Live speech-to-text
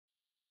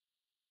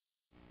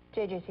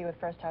JJC with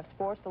First Half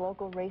Sports. The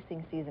local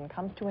racing season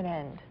comes to an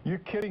end. You're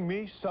kidding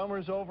me?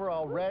 Summer's over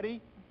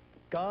already?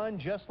 Gone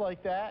just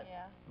like that?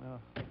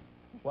 Yeah.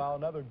 Well,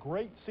 another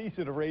great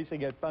season of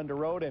racing at Thunder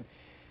Road. And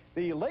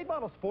the late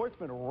model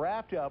sportsmen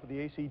wrapped up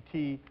the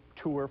ACT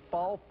Tour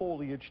Fall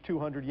Foliage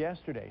 200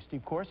 yesterday.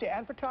 Steve Corsi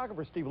and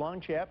photographer Steve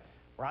Longchamp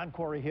were on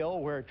Quarry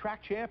Hill, where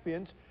track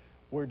champions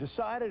were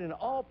decided in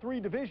all three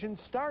divisions,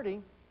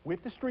 starting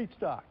with the street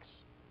stocks.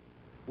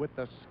 With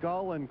the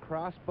skull and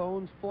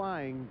crossbones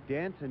flying,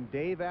 Dent and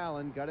Dave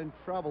Allen got in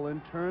trouble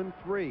in turn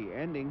 3,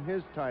 ending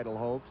his title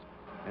hopes.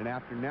 And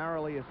after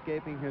narrowly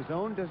escaping his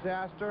own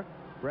disaster,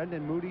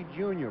 Brendan Moody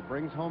Jr.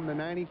 brings home the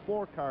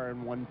 94 car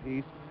in one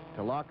piece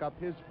to lock up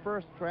his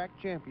first track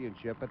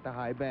championship at the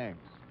High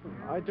Banks.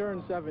 I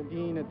turned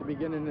 17 at the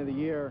beginning of the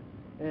year,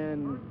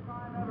 and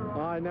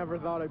I never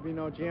thought I'd be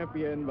no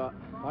champion, but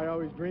I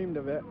always dreamed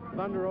of it.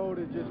 Thunder Road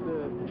is just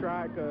a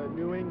track,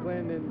 New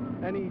England,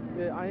 and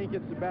I think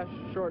it's the best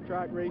short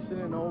track racing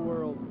in the whole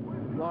world.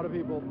 A lot of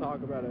people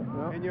talk about it. You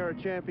know? And you're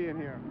a champion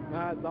here.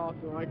 That's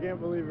awesome. I can't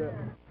believe it.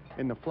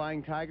 In the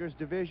Flying Tigers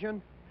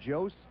division,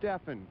 Joe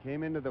Steffen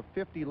came into the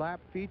 50-lap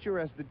feature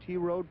as the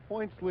T-Road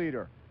points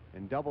leader.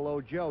 And Double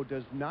O Joe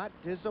does not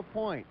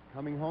disappoint,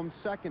 coming home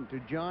second to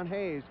John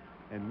Hayes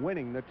and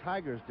winning the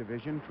Tigers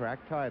division track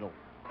title.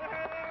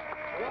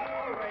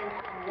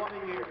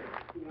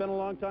 It's been a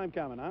long time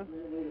coming, huh?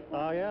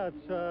 Yeah,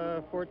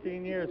 it's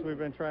 14 years we've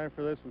been trying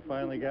for this. We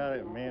finally got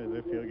it, and man, does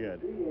it feel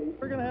good.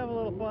 We're going to have a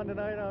little fun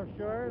tonight, I'm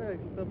sure.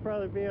 There'll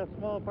probably be a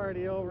small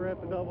party over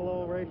at the Double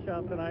O race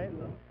shop tonight.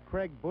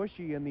 Craig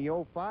Bushy in the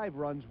 05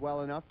 runs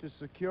well enough to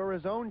secure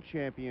his own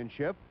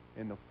championship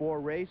in the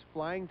 4-race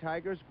Flying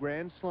Tigers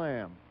Grand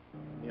Slam.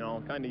 You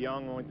know, kind of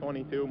young, only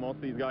 22. Most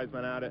of these guys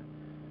been at it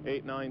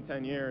 8, 9,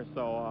 10 years,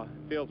 so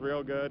it feels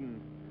real good,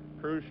 and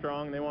crew's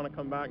strong. They want to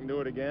come back and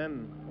do it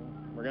again.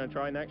 We're going to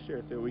try next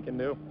year, see what we can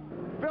do.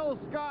 Phil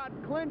Scott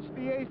clinched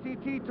the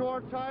ACT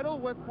Tour title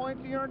with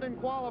points he earned in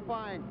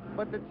qualifying,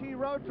 but the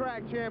T-Road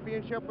Track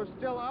Championship was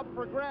still up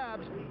for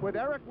grabs, with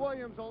Eric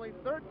Williams only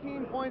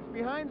 13 points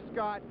behind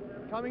Scott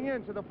coming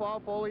into the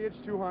Fall Foliage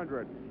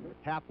 200.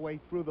 Halfway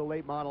through the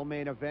late model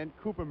main event,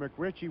 Cooper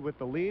McRitchie with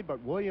the lead,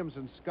 but Williams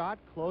and Scott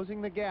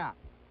closing the gap.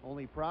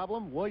 Only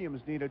problem,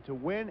 Williams needed to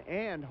win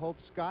and hope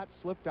Scott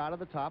slipped out of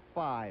the top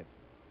 5.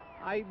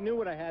 I knew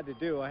what I had to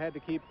do. I had to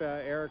keep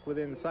Eric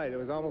within sight. It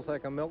was almost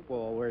like a milk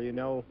bowl where you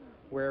know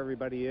where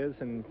everybody is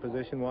and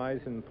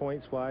position-wise and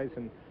points-wise,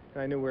 and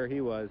I knew where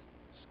he was.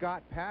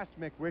 Scott passed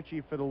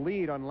McRitchie for the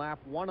lead on lap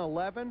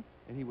 111,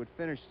 and he would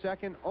finish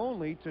second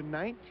only to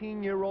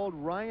 19-year-old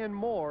Ryan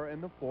Moore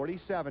in the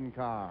 47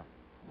 car.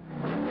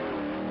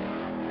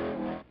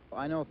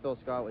 I know Phil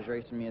Scott was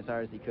racing me as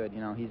hard as he could.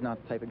 You know, he's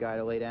not the type of guy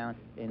to lay down,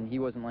 and he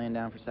wasn't laying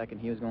down for second.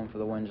 He was going for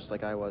the win just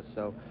like I was.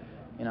 So,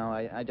 you know,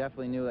 I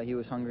definitely knew that he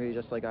was hungry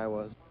just like I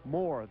was.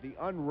 Moore, the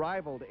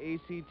unrivaled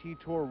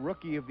ACT Tour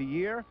Rookie of the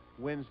Year,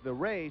 wins the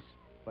race,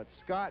 but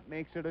Scott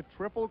makes it a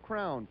triple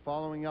crown,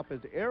 following up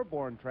his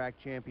Airborne Track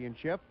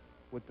Championship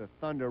with the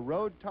Thunder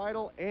Road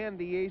title and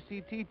the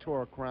ACT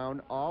Tour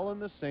crown all in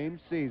the same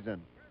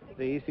season.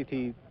 The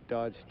ACT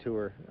Dodge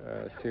Tour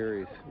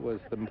series was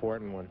the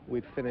important one.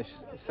 We'd finished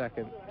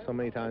second so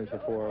many times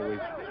before.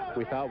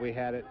 We thought we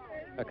had it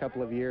a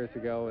couple of years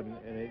ago, and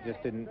it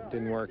just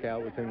didn't work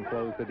out. We couldn't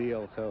close the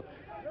deal. So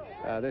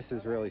this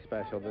is really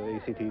special. The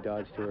ACT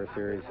Dodge Tour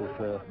series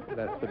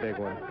that's the big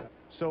one.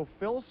 So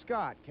Phil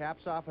Scott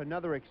caps off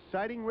another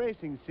exciting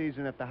racing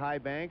season at the High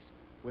Banks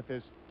with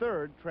his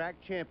 3rd track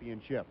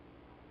championship.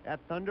 At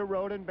Thunder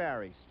Road in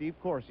Barrie, Steve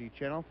Corsi,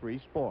 Channel 3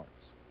 Sports.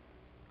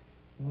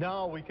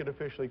 Now we can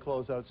officially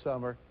close out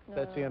summer.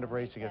 That's the end of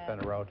racing at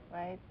Thunder Road.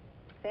 Right.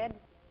 Sid?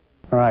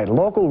 All right,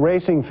 local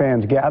racing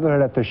fans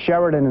gathered at the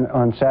Sheraton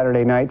on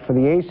Saturday night for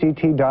the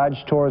ACT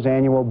Dodge Tour's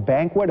annual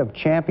Banquet of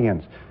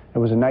Champions. It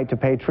was a night to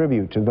pay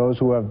tribute to those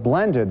who have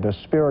blended the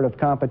spirit of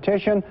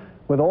competition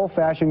with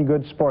old-fashioned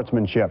good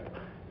sportsmanship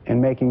in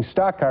making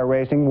stock car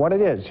racing what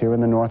it is here in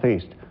the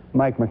Northeast.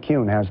 Mike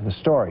McCune has the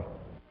story.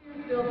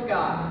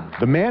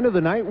 The man of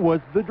the night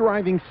was the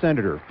driving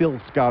senator, Phil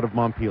Scott of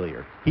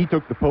Montpelier. He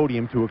took the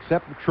podium to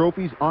accept the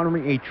trophies,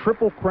 honoring a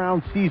Triple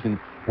Crown season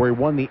where he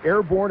won the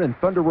Airborne and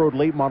Thunder Road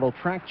Late Model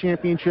Track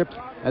Championships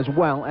as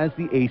well as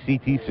the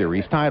ACT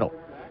Series title.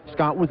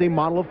 Scott was a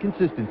model of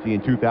consistency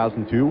in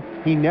 2002.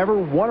 He never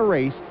won a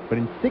race, but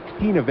in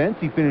 16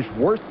 events he finished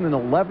worse than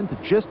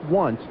 11th just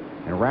once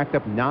and racked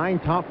up 9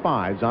 top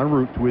 5s en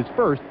route to his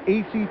first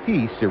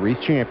ACT Series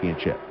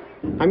championship.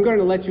 I'm going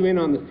to let you in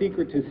on the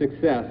secret to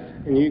success,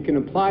 and you can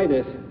apply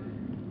this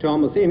to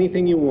almost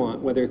anything you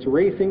want, whether it's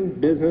racing,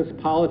 business,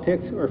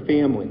 politics, or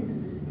family.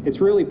 It's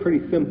really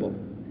pretty simple.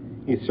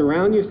 You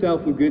surround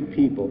yourself with good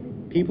people,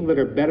 people that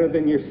are better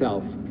than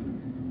yourself.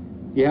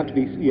 You have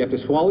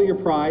to swallow your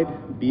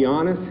pride, be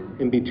honest,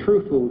 and be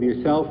truthful with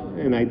yourself,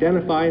 and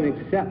identify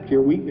and accept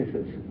your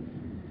weaknesses.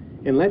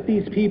 And let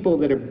these people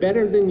that are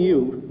better than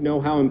you know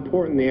how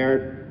important they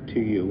are to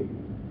you.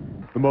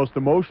 The most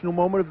emotional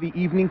moment of the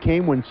evening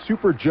came when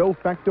Super Joe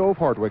Fecto of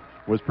Hardwick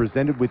was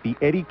presented with the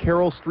Eddie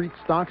Carroll Street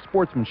Stock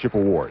Sportsmanship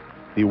Award.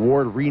 The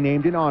award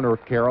renamed in honor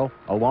of Carroll,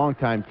 a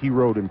longtime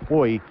T-Road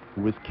employee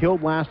who was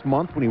killed last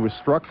month when he was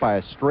struck by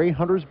a stray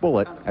hunter's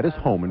bullet at his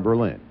home in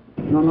Berlin.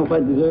 I don't know if I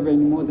deserve it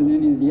any more than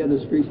any of the other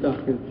street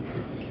stockers,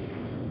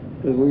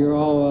 because we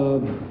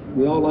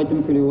all liked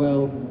him pretty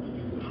well.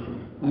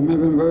 I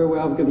remember him very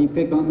well because he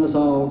picked on us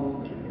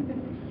all.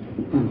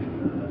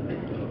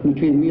 He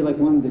treated me like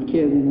one of the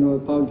kids, even though I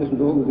probably just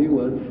as old as he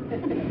was.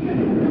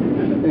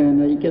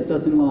 And he kept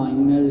us in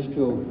line, and that is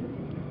true.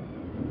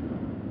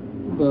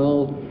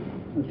 Well,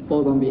 I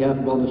suppose on behalf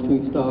of all the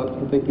street stocks,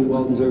 I think he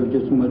well deserves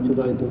just as much as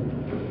I do.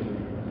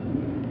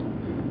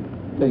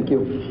 Thank you.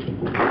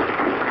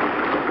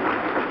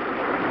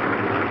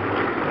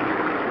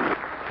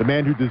 The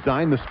man who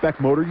designed the spec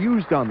motor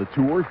used on the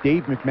tour,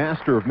 Dave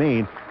McMaster of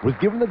Maine, was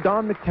given the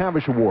Don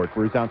McTavish Award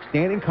for his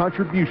outstanding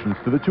contributions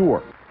to the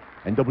tour.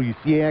 And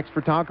WCAX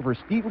photographer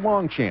Steve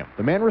Longchamp,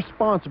 the man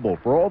responsible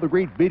for all the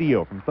great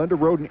video from Thunder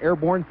Road and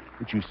Airborne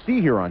that you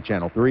see here on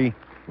Channel 3,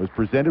 was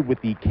presented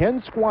with the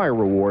Ken Squire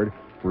Award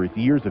for his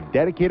years of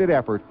dedicated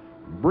effort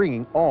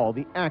bringing all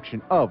the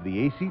action of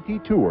the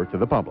ACT Tour to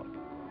the public.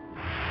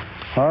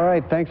 All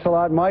right, thanks a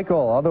lot,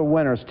 Michael. Other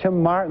winners,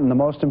 Tim Martin, the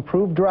most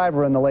improved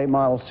driver in the late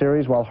model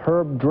series, while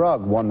Herb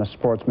Drug won the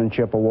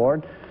Sportsmanship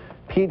Award.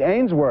 Pete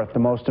Ainsworth, the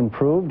most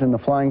improved in the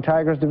Flying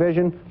Tigers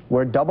division,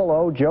 where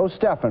 00 Joe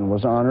Steffen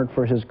was honored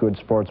for his good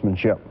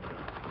sportsmanship.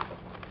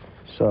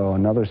 So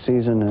another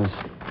season is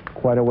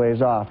quite a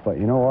ways off, but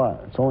you know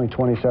what? It's only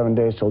 27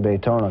 days till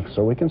Daytona,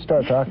 so we can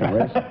start talking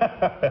racing.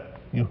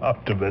 You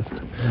optimist.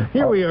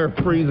 Here we are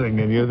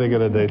freezing, and you're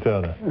thinking of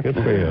Daytona. Good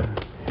for you.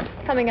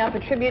 Coming up, a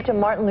tribute to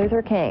Martin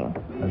Luther King.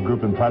 A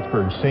group in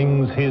Plattsburgh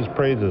sings his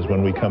praises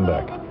when we come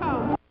back.